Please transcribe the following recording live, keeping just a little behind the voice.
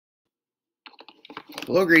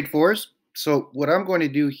Hello, grade fours. So what I'm going to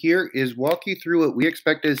do here is walk you through what we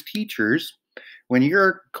expect as teachers when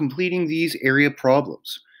you're completing these area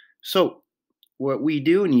problems. So what we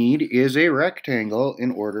do need is a rectangle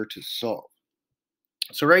in order to solve.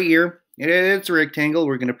 So right here, it's a rectangle.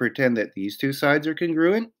 We're going to pretend that these two sides are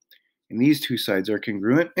congruent and these two sides are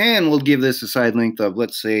congruent. And we'll give this a side length of,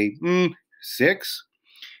 let's say, 6.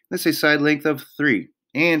 Let's say side length of 3.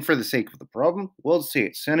 And for the sake of the problem, we'll say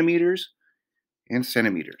it's centimeters and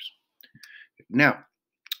centimeters. Now,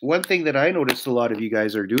 one thing that I noticed a lot of you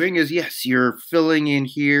guys are doing is, yes, you're filling in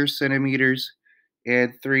here centimeters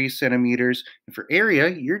and 3 centimeters. And for area,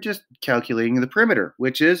 you're just calculating the perimeter,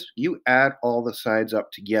 which is you add all the sides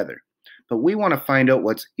up together. But we want to find out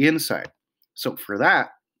what's inside. So for that,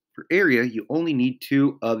 for area, you only need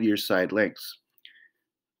 2 of your side lengths.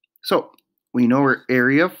 So we know our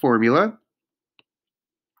area formula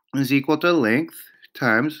is equal to length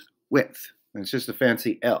times width. And it's just a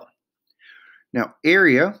fancy L. Now,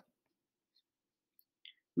 area,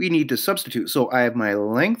 we need to substitute. So I have my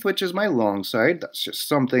length, which is my long side. That's just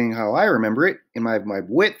something how I remember it. And I have my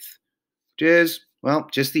width, which is, well,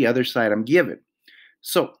 just the other side I'm given.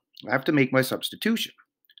 So I have to make my substitution.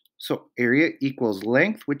 So area equals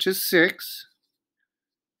length, which is 6,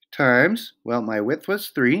 times, well, my width was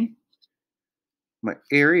 3. My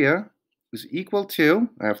area is equal to,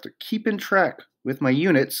 I have to keep in track with my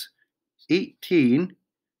units, 18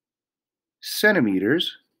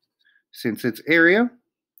 centimeters, since it's area,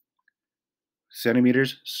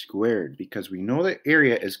 centimeters squared, because we know that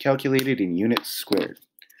area is calculated in units squared.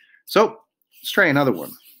 So let's try another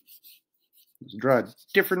one. Let's draw a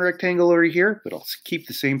different rectangle over here, but I'll keep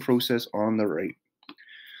the same process on the right.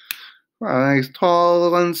 Nice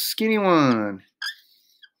tall and skinny one.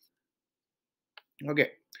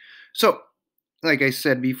 Okay, so like I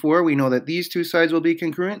said before, we know that these two sides will be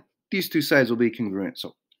congruent. These two sides will be congruent.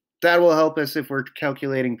 So that will help us if we're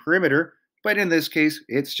calculating perimeter, but in this case,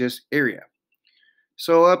 it's just area.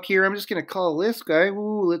 So up here, I'm just going to call this guy,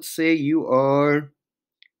 let's say you are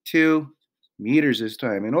 2 meters this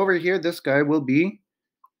time. And over here, this guy will be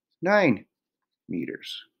 9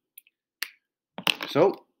 meters.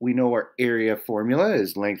 So we know our area formula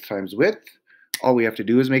is length times width. All we have to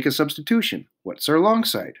do is make a substitution. What's our long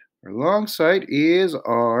side? Our long side is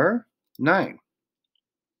our 9.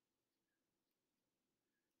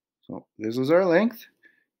 So this is our length.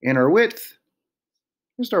 And our width,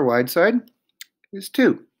 just our wide side, is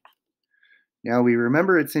 2. Now we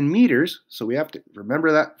remember it's in meters, so we have to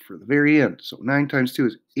remember that for the very end. So 9 times 2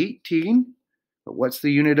 is 18. But what's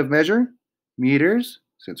the unit of measure? Meters.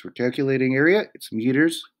 Since we're calculating area, it's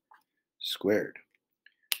meters squared.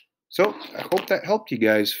 So I hope that helped you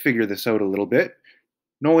guys figure this out a little bit,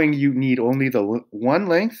 knowing you need only the one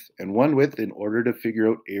length and one width in order to figure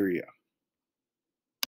out area.